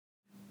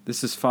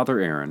This is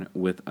Father Aaron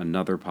with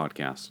another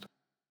podcast.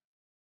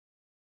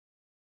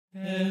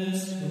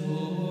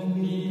 Esto,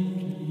 mihi,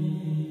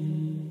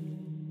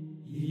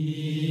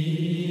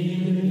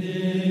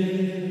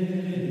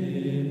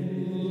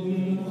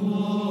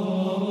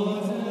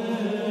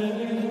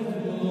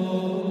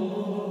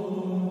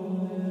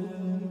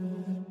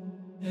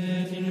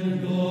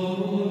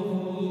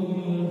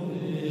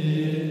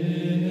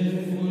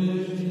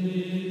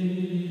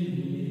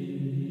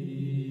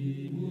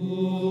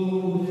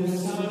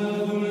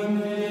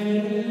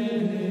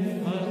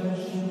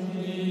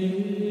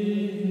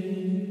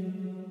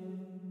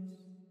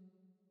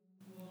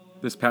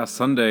 This past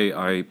Sunday,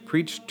 I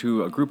preached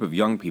to a group of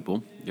young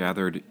people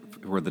gathered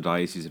for the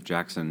Diocese of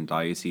Jackson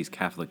Diocese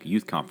Catholic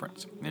Youth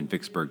Conference in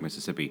Vicksburg,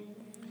 Mississippi.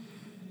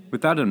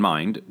 With that in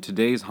mind,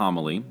 today's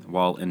homily,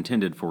 while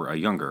intended for a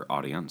younger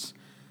audience,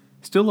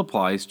 still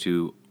applies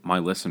to my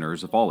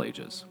listeners of all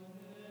ages.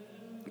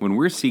 When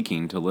we're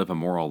seeking to live a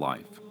moral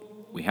life,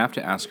 we have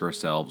to ask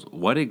ourselves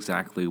what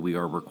exactly we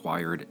are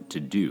required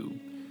to do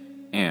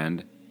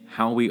and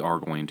how we are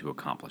going to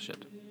accomplish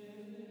it.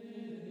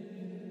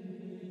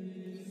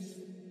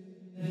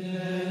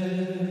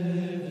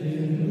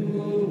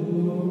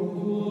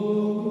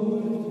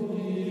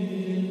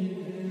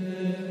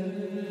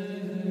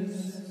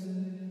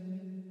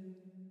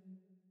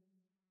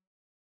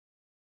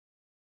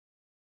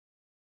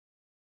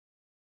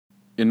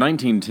 In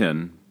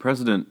 1910,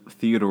 President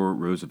Theodore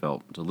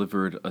Roosevelt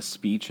delivered a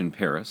speech in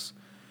Paris,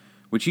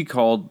 which he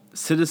called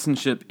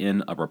Citizenship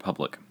in a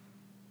Republic.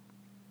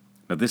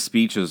 Now, this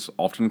speech is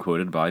often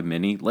quoted by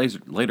many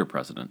later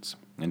presidents,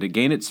 and it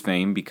gained its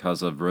fame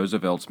because of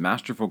Roosevelt's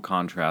masterful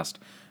contrast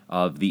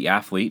of the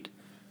athlete,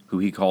 who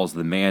he calls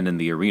the man in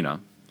the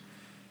arena,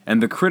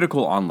 and the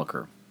critical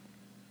onlooker.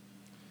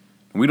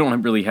 We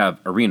don't really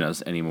have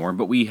arenas anymore,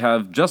 but we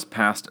have just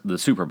passed the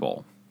Super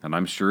Bowl, and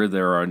I'm sure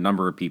there are a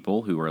number of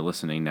people who are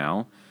listening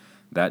now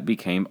that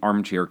became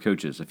armchair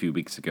coaches a few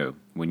weeks ago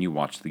when you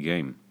watched the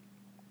game.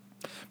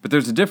 But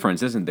there's a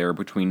difference, isn't there,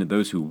 between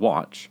those who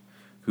watch,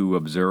 who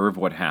observe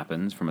what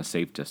happens from a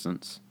safe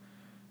distance,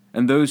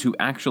 and those who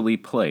actually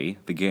play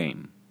the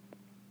game,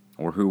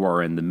 or who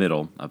are in the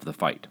middle of the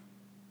fight.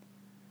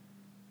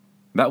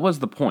 That was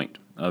the point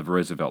of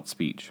Roosevelt's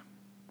speech.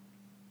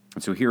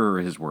 And so here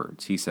are his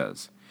words. He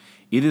says,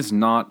 "It is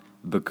not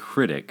the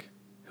critic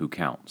who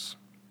counts,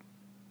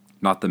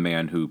 not the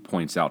man who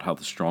points out how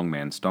the strong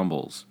man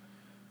stumbles,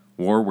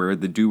 or where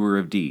the doer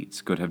of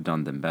deeds could have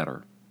done them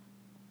better.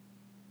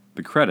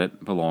 The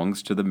credit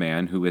belongs to the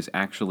man who is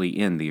actually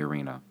in the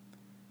arena,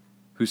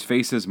 whose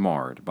face is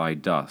marred by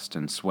dust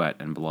and sweat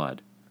and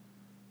blood,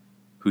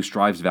 who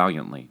strives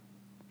valiantly,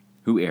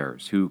 who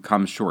errs, who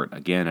comes short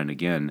again and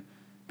again,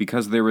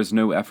 because there is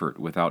no effort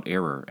without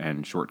error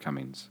and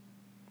shortcomings,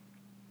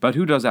 but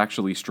who does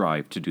actually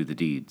strive to do the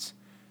deeds,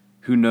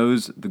 who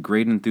knows the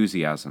great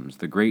enthusiasms,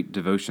 the great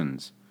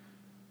devotions,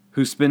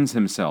 who spends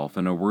himself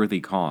in a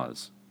worthy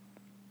cause,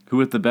 who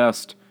at the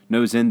best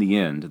knows in the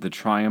end the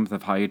triumph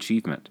of high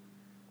achievement,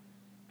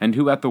 and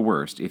who at the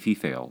worst, if he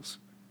fails,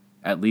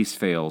 at least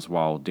fails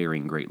while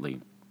daring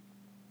greatly,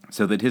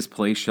 so that his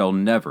place shall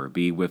never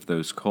be with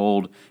those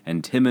cold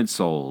and timid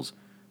souls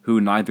who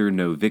neither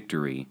know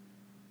victory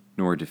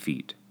nor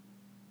defeat."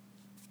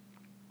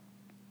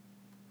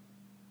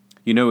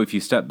 You know, if you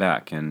step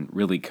back and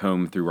really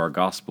comb through our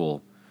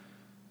gospel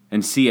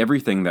and see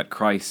everything that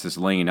Christ is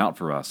laying out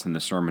for us in the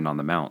Sermon on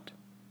the Mount,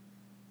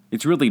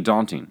 it's really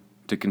daunting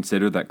to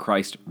consider that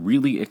Christ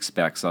really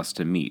expects us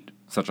to meet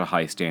such a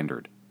high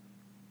standard.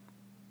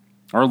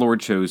 Our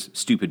Lord chose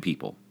stupid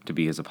people to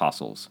be his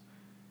apostles,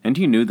 and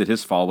he knew that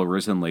his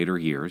followers in later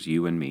years,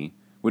 you and me,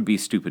 would be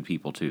stupid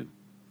people too.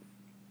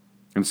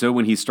 And so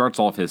when he starts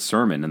off his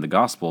sermon in the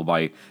gospel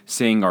by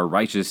saying our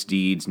righteous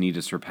deeds need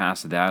to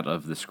surpass that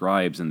of the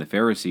scribes and the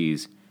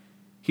Pharisees,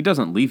 he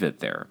doesn't leave it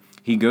there.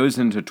 He goes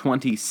into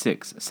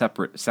 26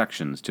 separate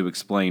sections to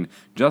explain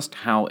just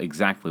how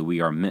exactly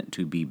we are meant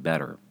to be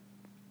better.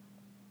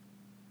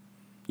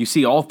 You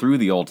see, all through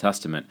the Old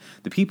Testament,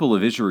 the people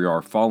of Israel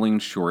are falling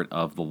short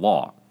of the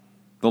law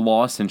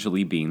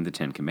essentially being the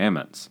 10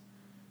 Commandments.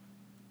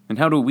 And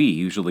how do we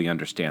usually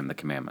understand the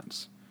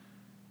commandments?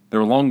 They're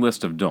a long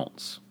list of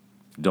don'ts.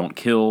 Don't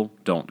kill,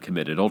 don't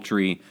commit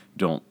adultery,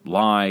 don't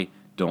lie,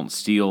 don't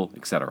steal,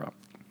 etc.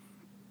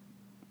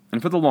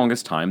 And for the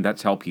longest time,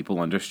 that's how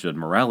people understood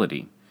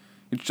morality.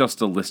 It's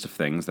just a list of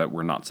things that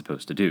we're not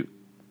supposed to do.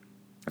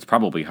 That's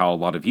probably how a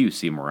lot of you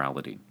see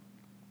morality.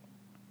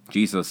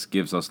 Jesus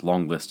gives us a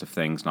long list of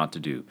things not to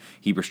do.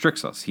 He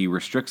restricts us. He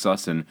restricts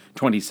us in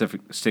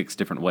 26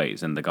 different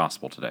ways in the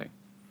gospel today.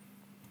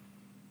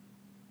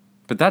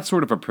 But that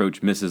sort of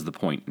approach misses the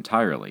point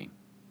entirely.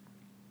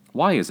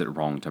 Why is it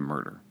wrong to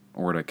murder,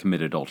 or to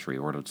commit adultery,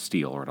 or to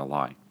steal, or to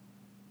lie?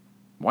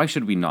 Why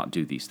should we not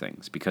do these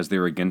things? Because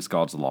they're against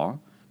God's law?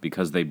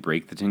 Because they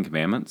break the 10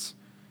 Commandments?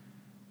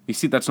 You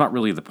see, that's not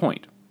really the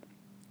point.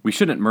 We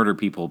shouldn't murder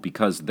people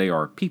because they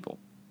are people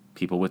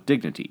with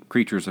dignity,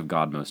 creatures of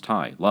God Most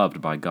High, loved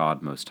by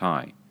God Most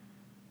High.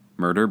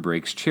 Murder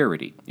breaks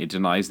charity. It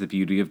denies the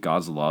beauty of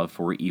God's love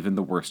for even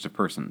the worst of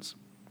persons.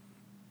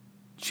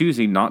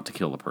 Choosing not to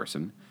kill a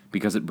person,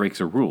 because it breaks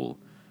a rule,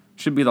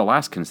 should be the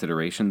last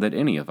consideration that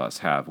any of us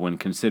have when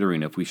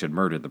considering if we should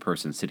murder the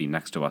person sitting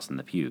next to us in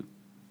the pew.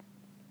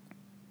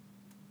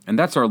 And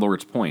that's our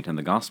Lord's point in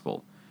the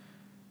gospel.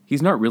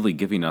 He's not really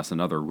giving us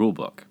another rule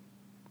book.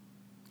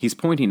 He's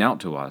pointing out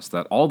to us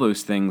that all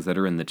those things that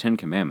are in the Ten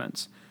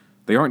Commandments,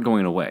 they aren't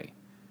going away.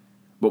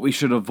 But we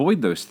should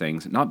avoid those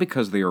things not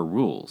because they are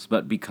rules,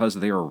 but because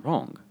they are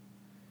wrong.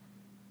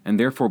 And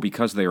therefore,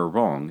 because they are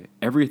wrong,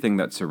 everything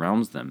that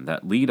surrounds them,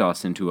 that lead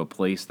us into a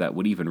place that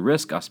would even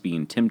risk us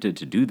being tempted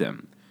to do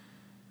them,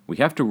 we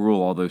have to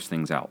rule all those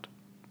things out.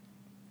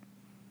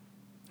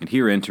 And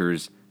here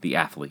enters the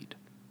athlete,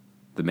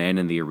 the man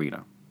in the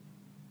arena.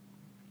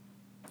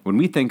 When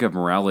we think of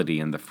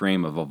morality in the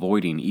frame of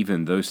avoiding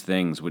even those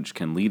things which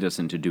can lead us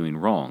into doing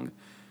wrong,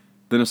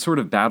 then a sort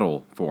of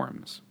battle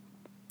forms.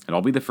 And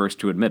I'll be the first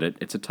to admit it,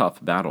 it's a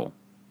tough battle.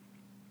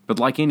 But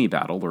like any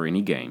battle or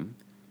any game,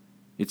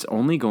 it's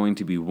only going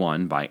to be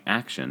won by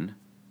action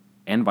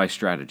and by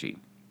strategy.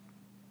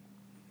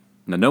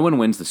 Now, no one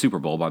wins the Super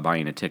Bowl by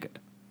buying a ticket.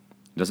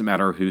 It doesn't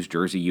matter whose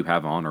jersey you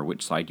have on or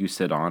which side you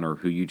sit on or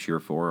who you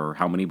cheer for or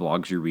how many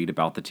blogs you read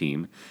about the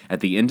team. At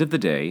the end of the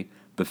day,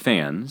 the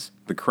fans,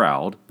 the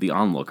crowd, the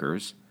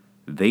onlookers,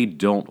 they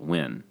don't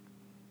win.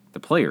 The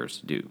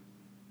players do.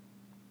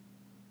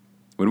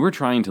 When we're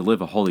trying to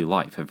live a holy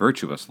life, a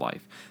virtuous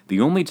life,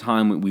 the only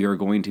time we are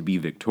going to be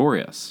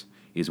victorious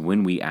is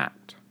when we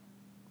act.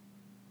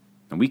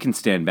 And we can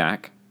stand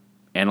back,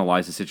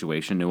 analyze the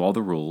situation, know all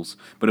the rules,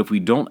 but if we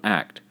don't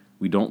act,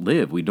 we don't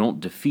live, we don't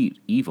defeat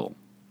evil.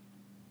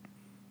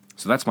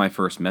 So that's my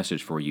first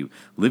message for you.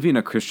 Living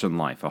a Christian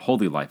life, a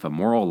holy life, a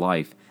moral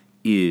life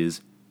is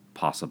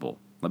possible.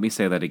 Let me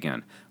say that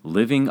again.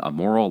 Living a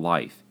moral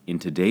life in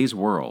today's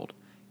world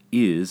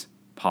is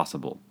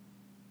possible.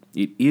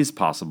 It is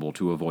possible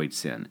to avoid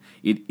sin.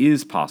 It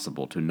is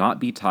possible to not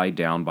be tied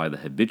down by the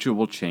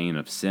habitual chain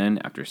of sin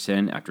after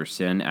sin after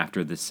sin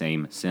after the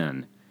same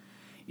sin.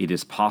 It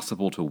is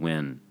possible to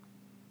win.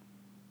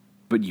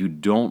 But you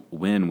don't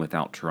win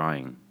without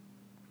trying.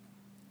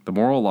 The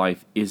moral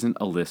life isn't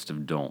a list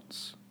of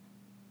don'ts.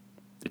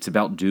 It's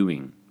about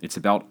doing. It's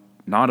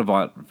not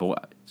about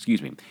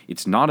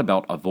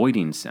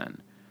avoiding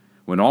sin.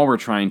 When all we're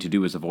trying to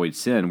do is avoid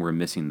sin, we're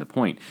missing the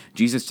point.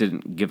 Jesus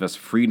didn't give us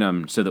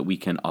freedom so that we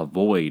can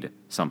avoid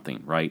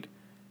something, right?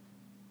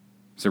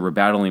 So we're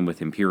battling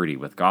with impurity,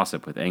 with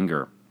gossip, with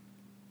anger.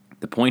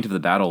 The point of the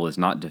battle is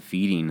not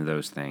defeating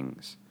those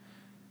things.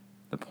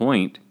 The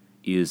point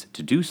is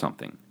to do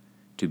something,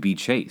 to be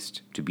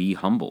chaste, to be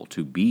humble,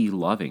 to be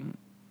loving.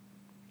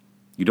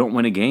 You don't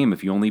win a game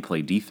if you only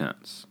play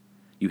defense.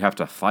 You have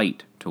to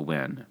fight to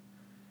win.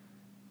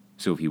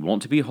 So if you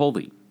want to be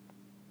holy,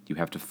 you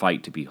have to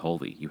fight to be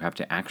holy. You have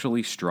to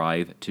actually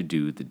strive to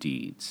do the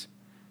deeds.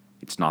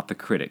 It's not the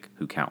critic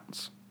who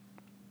counts.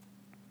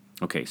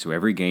 Okay, so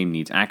every game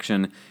needs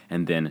action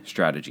and then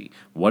strategy.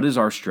 What is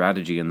our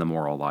strategy in the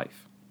moral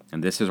life?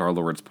 And this is our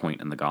Lord's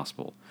point in the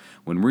gospel.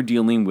 When we're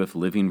dealing with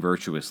living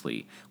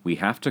virtuously, we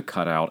have to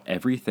cut out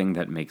everything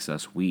that makes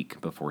us weak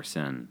before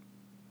sin.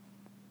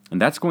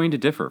 And that's going to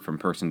differ from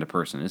person to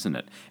person, isn't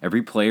it?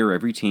 Every player,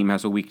 every team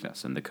has a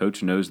weakness, and the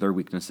coach knows their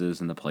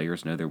weaknesses, and the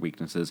players know their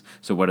weaknesses.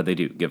 So what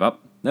do? Give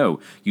up? No.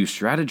 You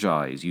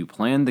strategize. You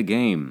plan the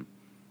game.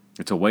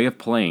 It's a way of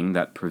playing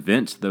that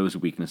prevents those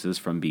weaknesses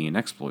from being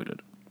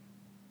exploited.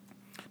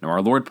 Now,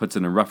 our Lord puts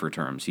it in rougher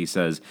terms. He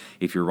says,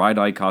 if your right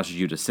eye causes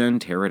you to sin,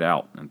 tear it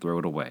out and throw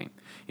it away.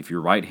 If your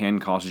right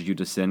hand causes you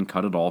to sin,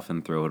 cut it off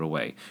and throw it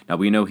away. Now,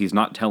 we know he's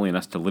not telling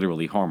us to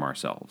literally harm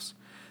ourselves.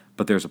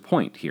 But there's a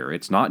point here.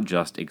 It's not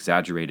just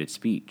exaggerated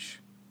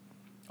speech.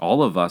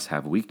 All of us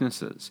have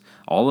weaknesses.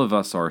 All of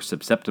us are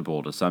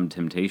susceptible to some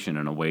temptation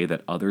in a way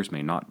that others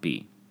may not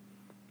be.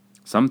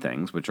 Some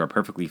things, which are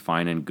perfectly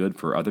fine and good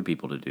for other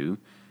people to do,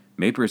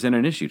 may present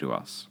an issue to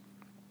us.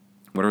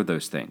 What are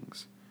those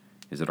things?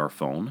 Is it our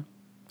phone,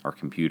 our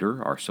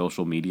computer, our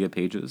social media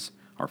pages,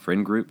 our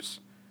friend groups,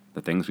 the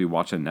things we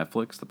watch on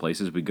Netflix, the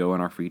places we go in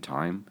our free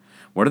time?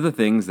 What are the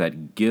things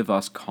that give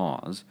us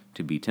cause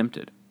to be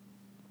tempted?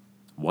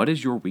 What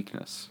is your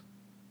weakness?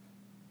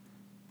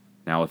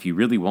 Now, if you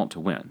really want to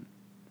win,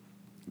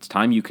 it's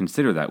time you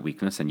consider that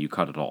weakness and you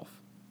cut it off.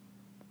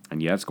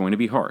 And yeah, it's going to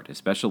be hard,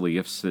 especially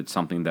if it's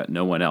something that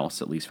no one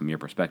else, at least from your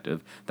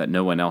perspective, that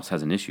no one else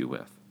has an issue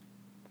with.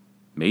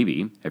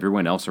 Maybe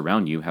everyone else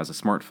around you has a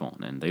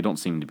smartphone, and they don't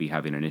seem to be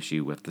having an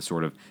issue with the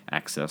sort of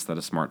access that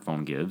a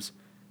smartphone gives,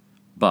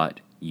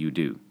 but you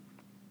do.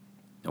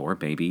 Or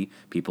maybe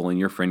people in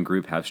your friend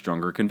group have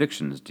stronger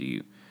convictions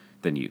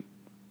than you.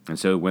 And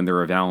so when they're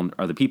around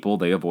other people,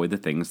 they avoid the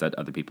things that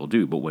other people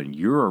do. But when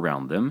you're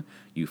around them,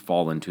 you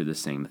fall into the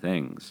same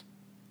things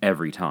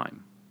every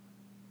time.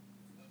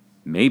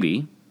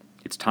 Maybe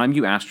it's time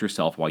you ask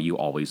yourself why you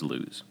always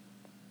lose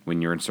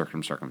when you're in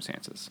certain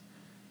circumstances.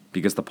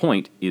 Because the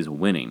point is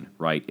winning,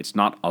 right? It's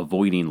not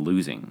avoiding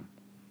losing.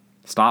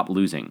 Stop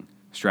losing.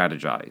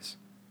 Strategize.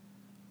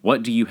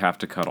 What do you have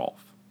to cut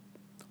off?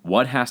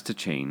 What has to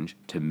change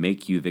to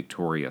make you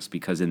victorious?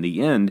 Because in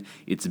the end,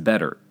 it's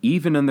better,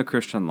 even in the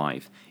Christian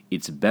life,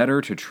 it's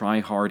better to try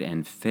hard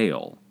and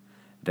fail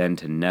than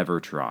to never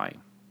try.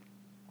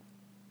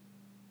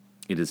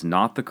 It is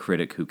not the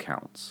critic who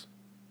counts,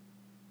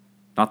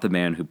 not the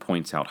man who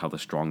points out how the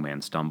strong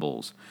man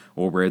stumbles,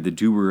 or where the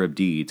doer of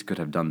deeds could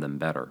have done them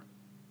better.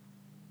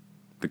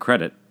 The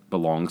credit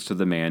belongs to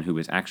the man who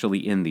is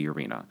actually in the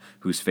arena,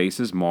 whose face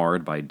is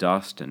marred by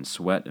dust and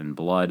sweat and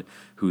blood,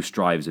 who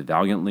strives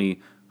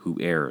valiantly, who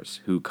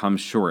errs, who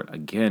comes short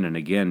again and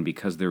again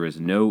because there is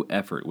no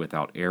effort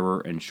without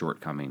error and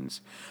shortcomings,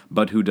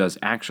 but who does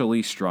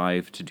actually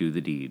strive to do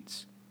the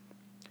deeds,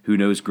 who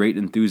knows great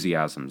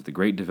enthusiasms, the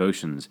great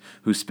devotions,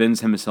 who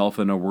spends himself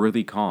in a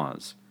worthy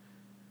cause,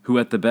 who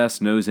at the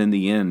best knows in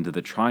the end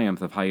the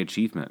triumph of high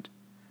achievement,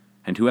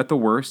 and who at the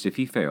worst, if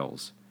he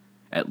fails,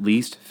 at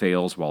least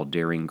fails while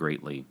daring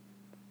greatly,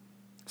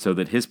 so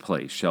that his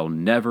place shall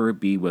never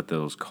be with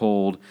those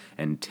cold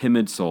and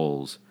timid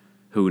souls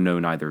who know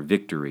neither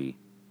victory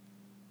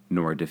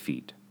nor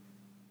defeat.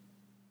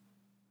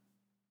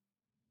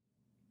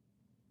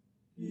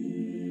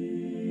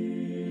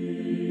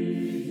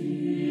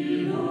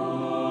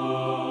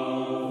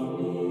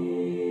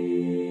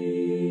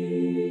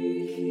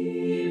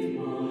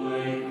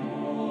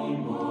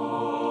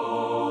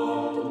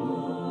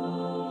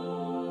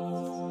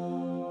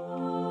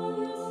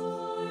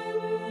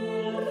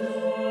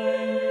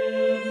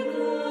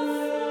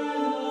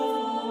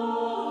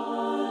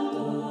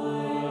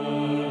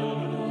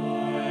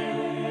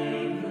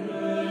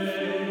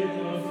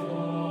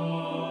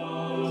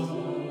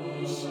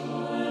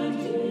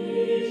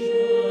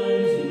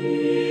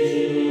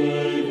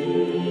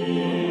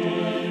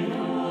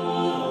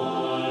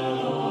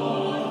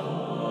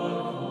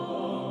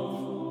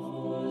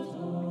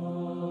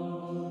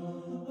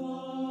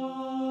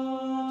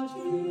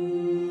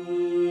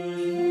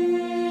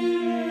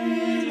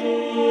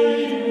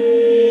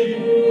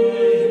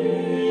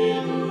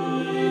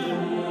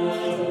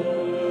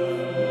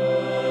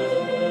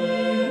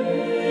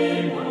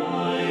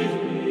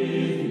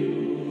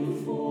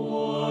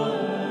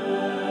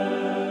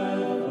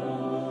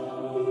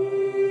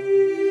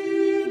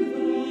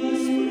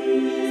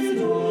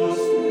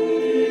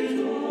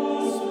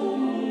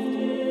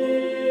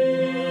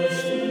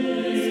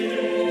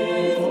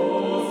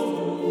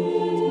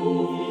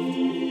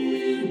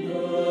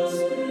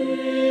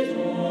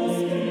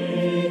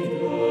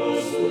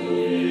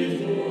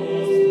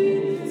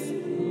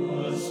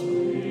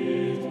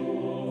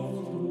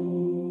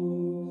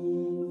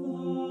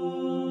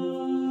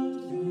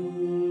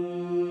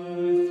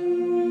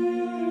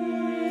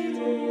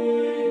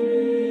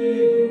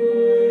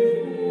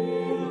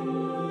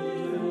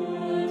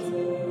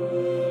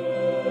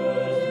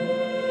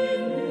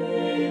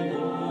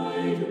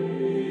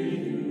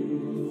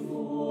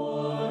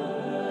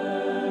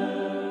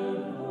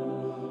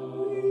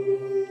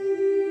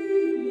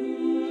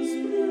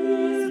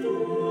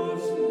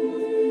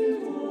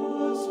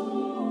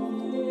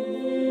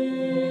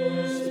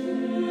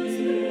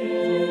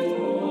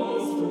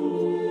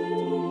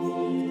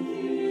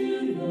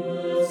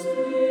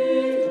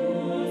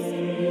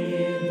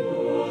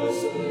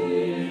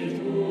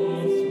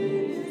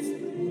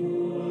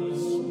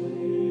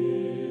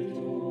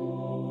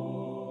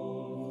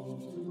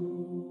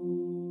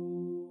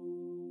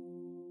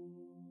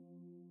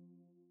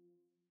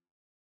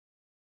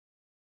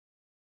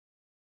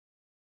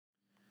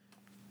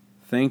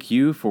 Thank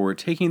you for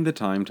taking the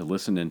time to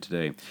listen in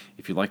today.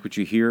 If you like what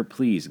you hear,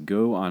 please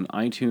go on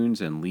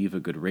iTunes and leave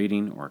a good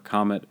rating or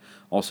comment.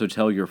 Also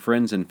tell your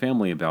friends and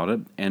family about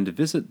it, and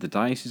visit the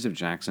Diocese of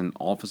Jackson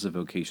Office of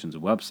Vocations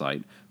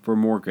website for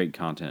more great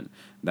content.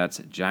 That's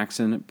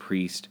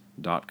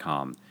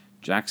jacksonpriest.com.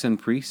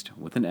 jacksonpriest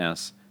with an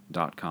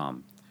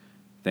S.com.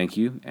 Thank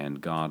you,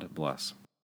 and God bless.